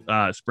talk about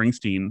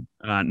Springsteen,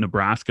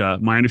 Nebraska.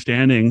 My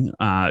understanding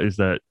is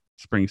that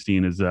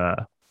Springsteen is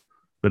a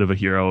bit of a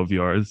hero of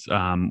yours.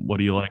 What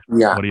do you like?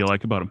 Yeah. What do you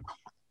like about him?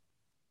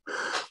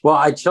 Well,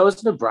 I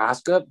chose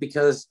Nebraska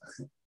because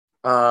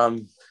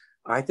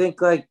I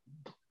think like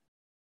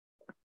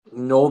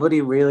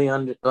nobody really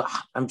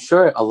I'm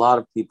sure a lot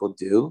of people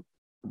do,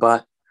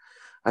 but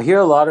I hear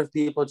a lot of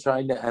people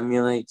trying to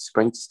emulate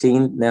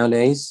Springsteen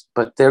nowadays,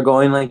 but they're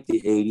going like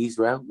the 80s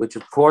route, which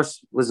of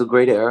course was a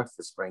great era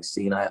for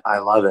Springsteen. I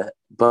love it,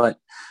 but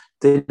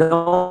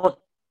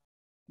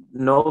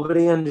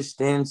nobody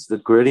understands the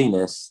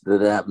grittiness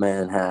that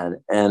man had.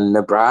 And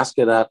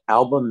Nebraska, that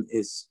album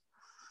is,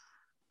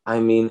 I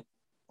mean,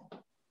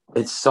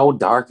 it's so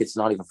dark, it's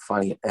not even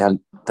funny. And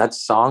that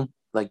song,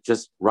 like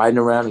just riding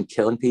around and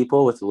killing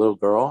people with a little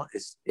girl,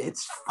 it's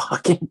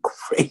fucking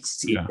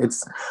crazy. Yeah.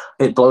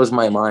 It blows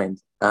my mind.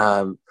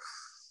 I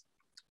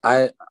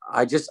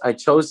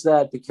chose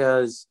that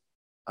because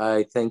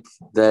I think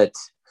that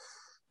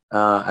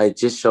it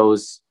just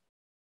shows,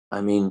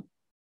 I mean,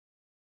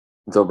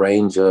 the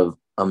range of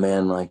a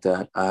man like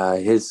that.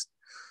 The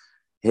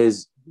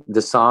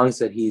songs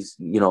that he's,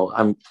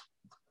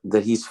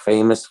 that he's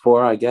famous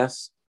for, I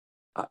guess,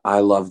 I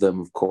love them,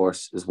 of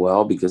course, as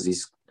well, because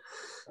he's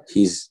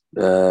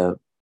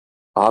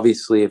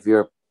obviously, if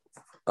you're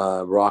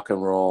a rock and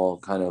roll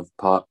kind of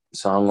pop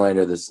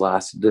songwriter that's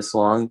lasted this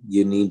long,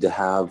 you need to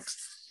have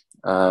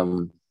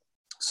some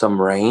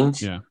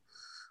range. Yeah.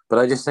 But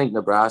I just think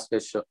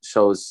Nebraska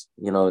shows,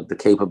 the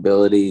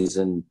capabilities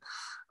and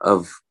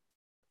of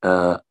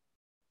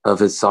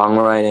his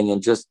songwriting,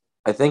 and just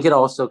I think it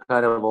also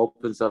kind of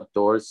opens up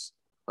doors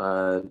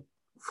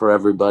for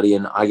everybody.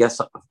 And I guess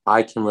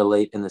I can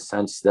relate in the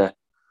sense that,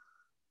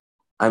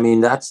 I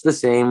mean, that's the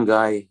same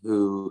guy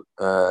who,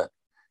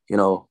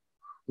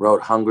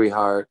 wrote Hungry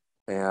Heart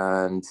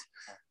and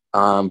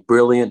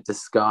Brilliant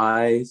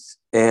Disguise.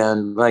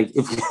 And like,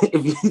 if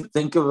you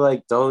think of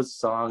like those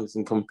songs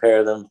and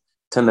compare them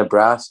to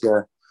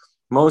Nebraska,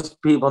 most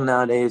people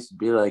nowadays would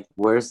be like,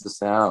 where's the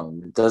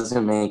sound? It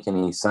doesn't make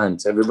any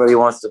sense. Everybody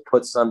wants to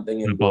put something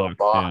in a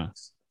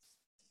box.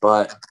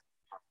 Yeah.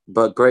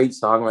 But great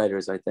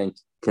songwriters, I think,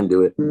 can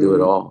do it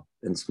all.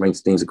 And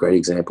Springsteen's a great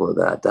example of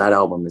that. That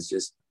album is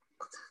just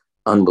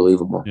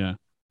unbelievable. Yeah.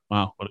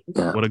 Wow.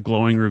 What a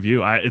glowing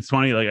review. It's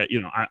funny, like,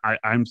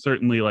 I'm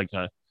certainly like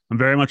I'm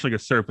very much like a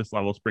surface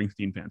level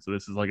Springsteen fan. So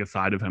this is like a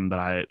side of him that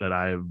I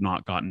have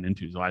not gotten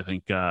into. So I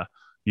think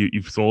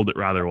you've sold it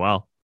rather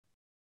well.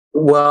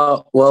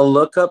 Well,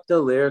 look up the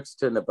lyrics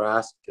to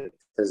Nebraska,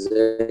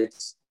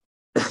 because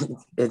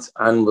it's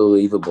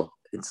unbelievable.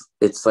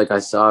 It's like I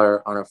saw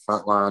her on her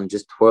front lawn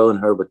just twirling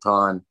her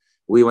baton.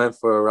 We went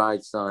for a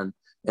ride, son.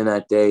 And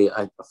that day,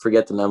 I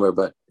forget the number,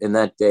 but in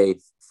that day,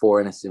 4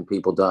 innocent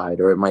people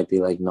died, or it might be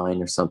like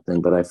 9 or something,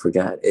 but I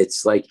forget.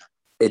 It's like,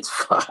 it's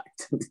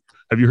fucked.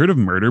 Have you heard of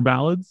Murder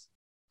Ballads?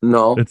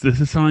 No. This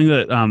is something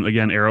that,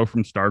 again, Arrow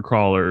from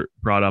Starcrawler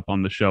brought up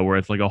on the show, where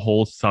it's like a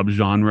whole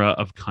subgenre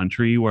of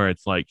country where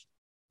it's like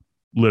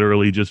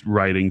literally just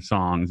writing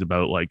songs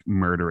about like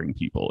murdering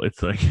people.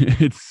 It's like,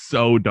 it's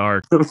so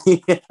dark.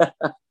 Yeah.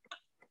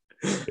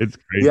 It's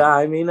crazy. Yeah,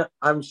 I mean,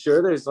 I'm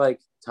sure there's like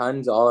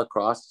tons all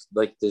across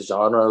like the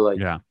genre, like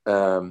yeah.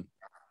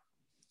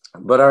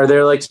 But are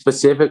there like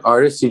specific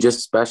artists who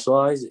just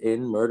specialize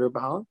in murder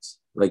ballads?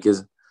 Like,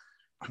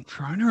 I'm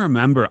trying to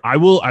remember. I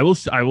will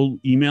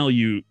email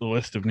you the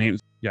list of names.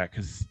 Yeah,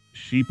 because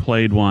she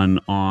played one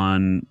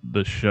on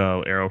the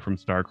show Arrow from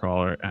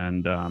Starcrawler,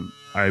 and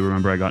I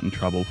remember I got in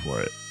trouble for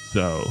it.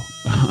 So,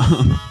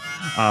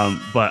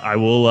 but I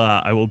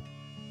will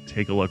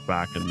take a look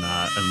back and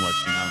let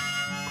you know.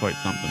 Quite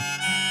something.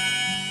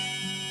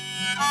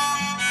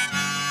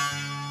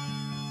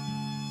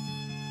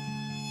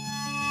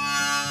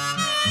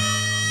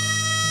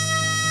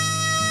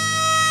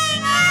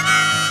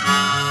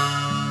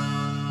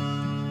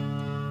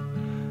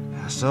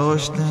 I saw her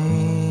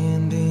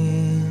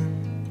standing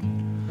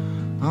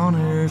on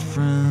her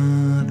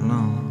front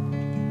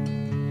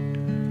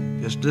lawn,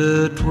 just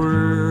a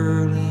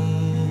twirling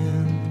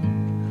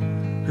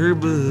her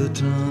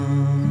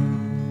baton.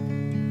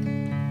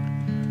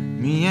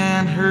 Me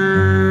and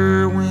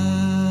her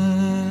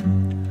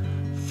went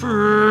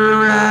for a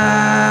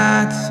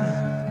ride,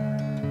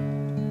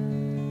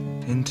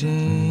 and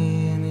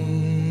 10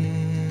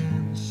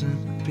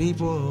 innocent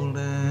people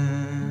died.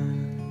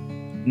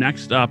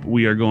 Next up,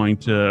 we are going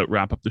to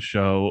wrap up the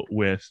show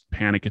with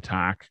Panic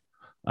Attack.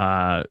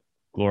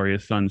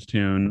 Glorious Sons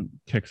tune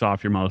kicks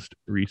off your most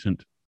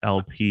recent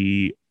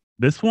LP.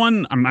 This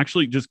one, I'm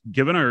actually, just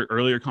given our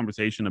earlier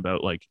conversation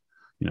about like,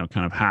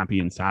 kind of happy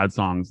and sad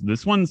songs,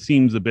 this one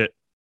seems a bit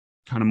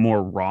kind of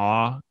more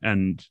raw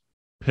and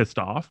pissed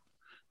off.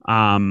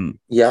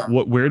 Yeah.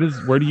 Where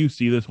do you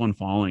see this one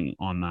falling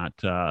on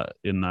that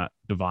in that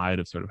divide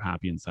of sort of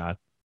happy and sad?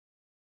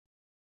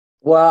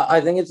 Well, I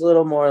think it's a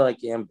little more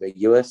like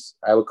ambiguous.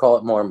 I would call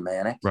it more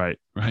manic, Right.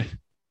 like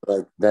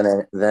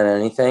than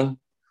anything.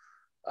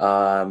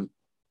 But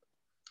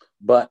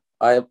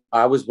I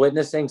was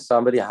witnessing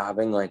somebody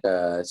having like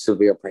a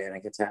severe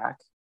panic attack,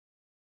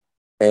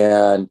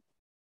 and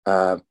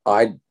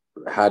I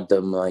had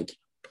them like,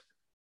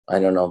 I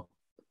don't know,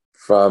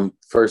 from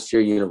first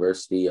year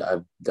university.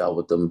 I've dealt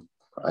with them.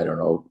 I don't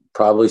know,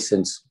 probably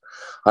since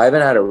I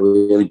haven't had a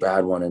really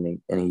bad one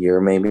in a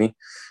year, maybe.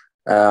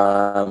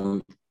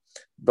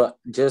 But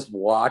just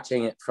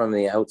watching it from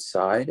the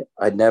outside,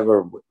 I'd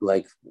never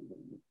like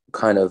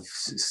kind of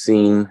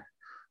seen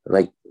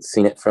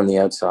it from the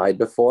outside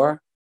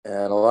before.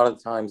 And a lot of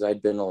the times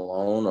I'd been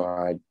alone,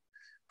 or I'd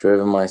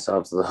driven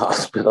myself to the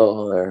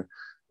hospital, or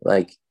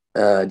like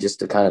just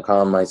to kind of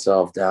calm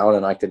myself down,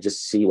 and I could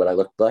just see what I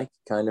looked like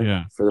kind of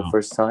for the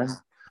first time.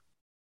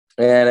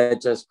 And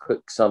it just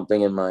clicked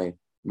something in my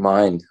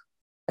mind.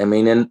 I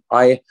mean, and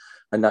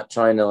I'm not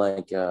trying to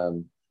like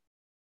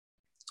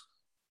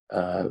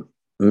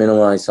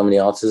minimize somebody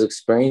else's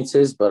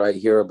experiences, but I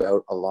hear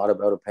about a lot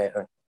about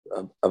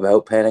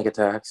panic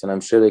attacks, and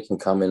I'm sure they can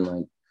come in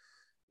like,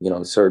 you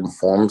know, certain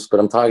forms, but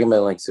I'm talking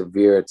about like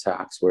severe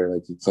attacks where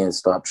like you can't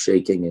stop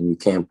shaking and you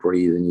can't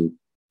breathe and you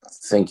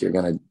think you're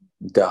gonna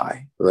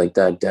die like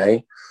that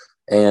day.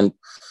 And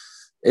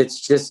it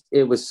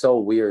was so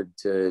weird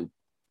to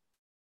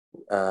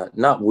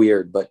not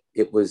weird, but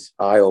it was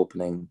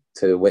eye-opening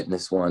to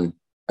witness one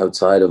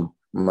outside of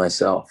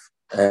myself,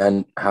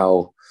 and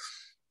how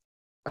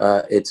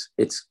it's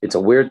a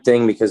weird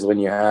thing, because when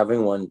you're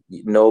having one,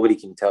 nobody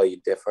can tell you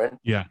different.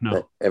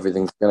 That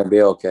everything's gonna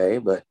be okay,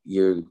 but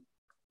you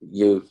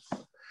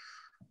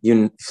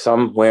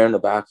somewhere in the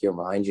back of your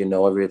mind, you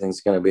know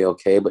everything's gonna be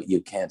okay, but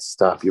you can't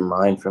stop your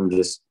mind from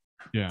just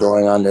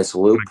going on this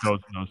loop. It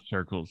goes in those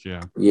circles.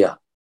 Yeah.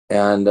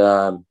 And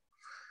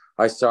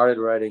I started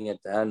writing it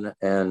then,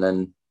 and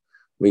then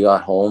we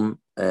got home,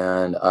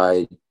 and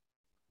I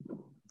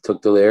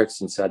took the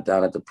lyrics and sat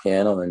down at the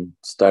piano and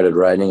started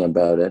writing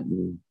about it.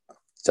 And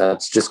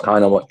that's just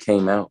kind of what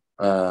came out.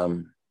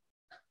 But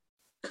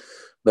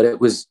it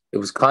was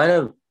kind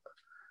of,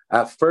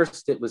 at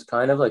first it was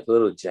kind of like a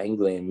little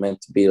jangly and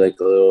meant to be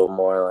like a little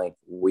more like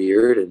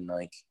weird, and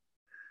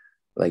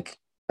like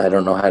I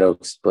don't know how to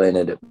explain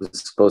it. It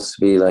was supposed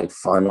to be like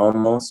fun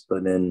almost,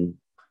 but in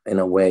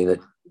a way that,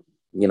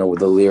 you know,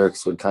 the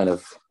lyrics would kind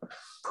of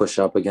push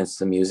up against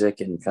the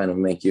music and kind of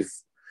make you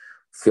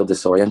feel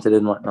disoriented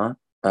and whatnot.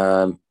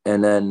 And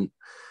then,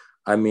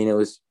 I mean, it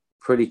was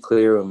pretty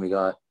clear when we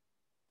got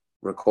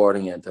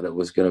recording it that it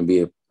was going to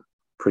be a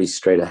pretty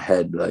straight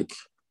ahead, like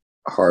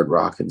hard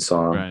rocking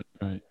song.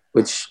 Right.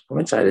 Which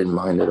I didn't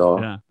mind at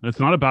all. Yeah. It's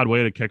not a bad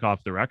way to kick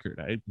off the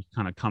record, eh? Just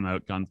kind of come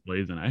out guns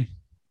blazing, eh?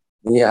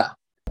 Yeah.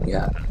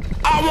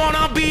 I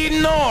wanna be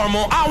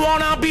normal, I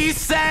wanna be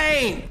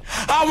sane.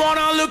 I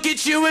wanna look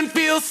at you and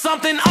feel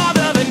something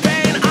other than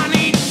pain. I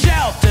need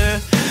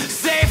shelter,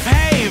 safe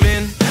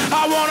haven.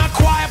 I want a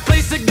quiet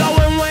place to go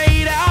and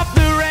wait out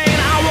the rain.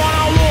 I want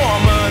a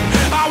woman,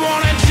 I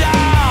want a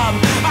job.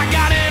 I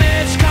got an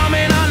itch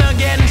coming on to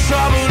get in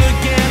trouble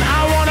again.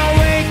 I wanna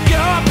wake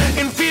up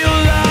and feel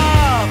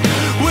love.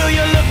 Will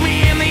you look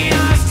me in the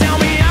eyes,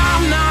 tell me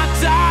I'm not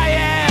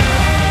dying?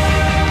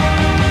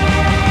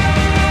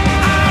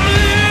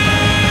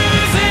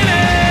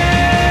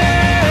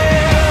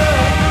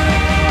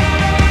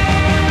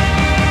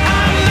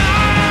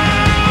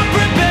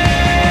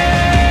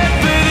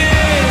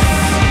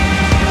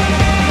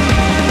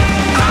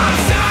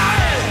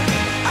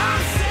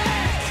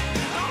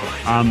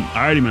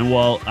 Alrighty, man.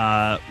 Well,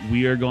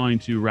 we are going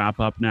to wrap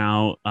up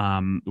now.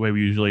 The way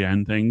we usually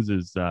end things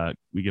is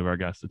we give our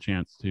guests a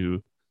chance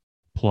to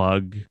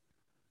plug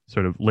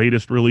sort of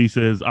latest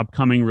releases,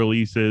 upcoming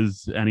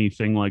releases,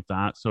 anything like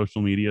that,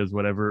 social medias,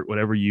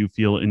 whatever you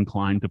feel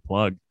inclined to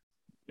plug.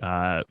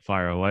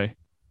 Fire away.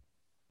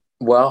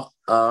 Well,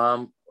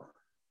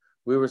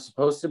 we were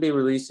supposed to be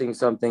releasing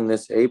something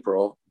this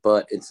April,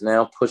 but it's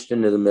now pushed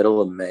into the middle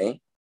of May.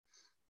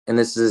 And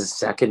this is the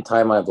second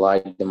time I've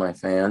lied to my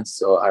fans,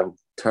 so I'm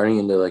turning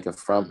into like a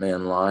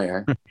frontman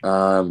liar.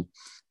 But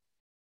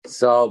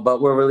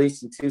we're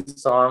releasing 2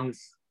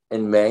 songs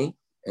in May,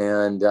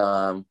 and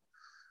I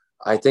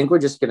think we're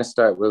just gonna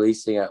start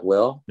releasing at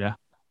will. Yeah.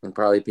 And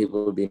probably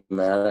people would be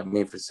mad at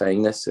me for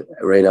saying this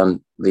right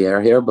on the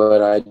air here,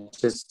 but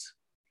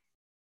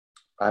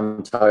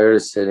I'm tired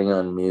of sitting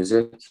on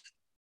music.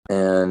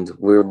 And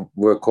we're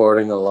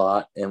recording a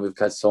lot, and we've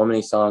got so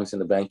many songs in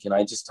the bank, and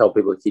I just tell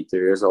people to keep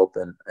their ears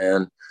open.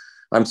 And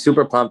I'm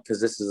super pumped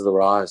because this is the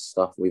rawest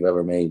stuff we've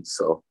ever made.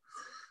 So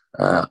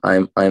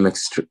I'm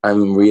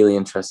really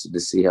interested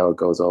to see how it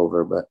goes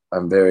over, but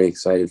I'm very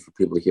excited for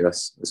people to hear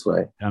us this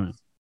way. Yeah, man.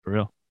 For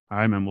real. All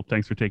right, man. Well,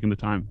 thanks for taking the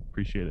time.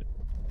 Appreciate it.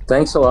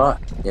 Thanks a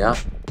lot. Yeah.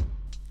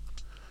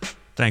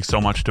 Thanks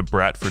so much to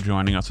Brett for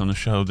joining us on the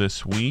show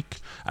this week.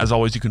 As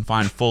always, you can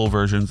find full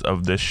versions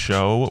of this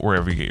show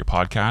wherever you get your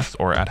podcasts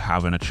or at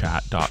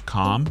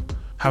havinachat.com.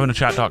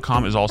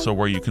 Havinachat.com is also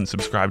where you can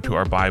subscribe to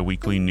our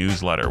bi-weekly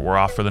newsletter. We're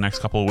off for the next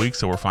couple of weeks,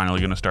 so we're finally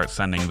going to start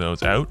sending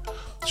those out.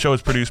 The show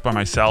is produced by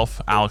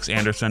myself, Alex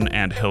Anderson,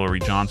 and Hillary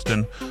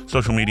Johnston.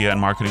 Social media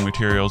and marketing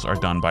materials are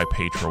done by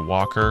Petra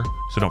Walker,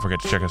 so don't forget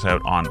to check us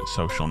out on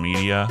social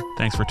media.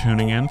 Thanks for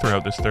tuning in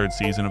throughout this third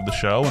season of the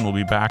show, and we'll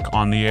be back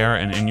on the air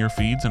and in your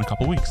feeds in a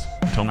couple weeks.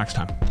 Until next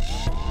time.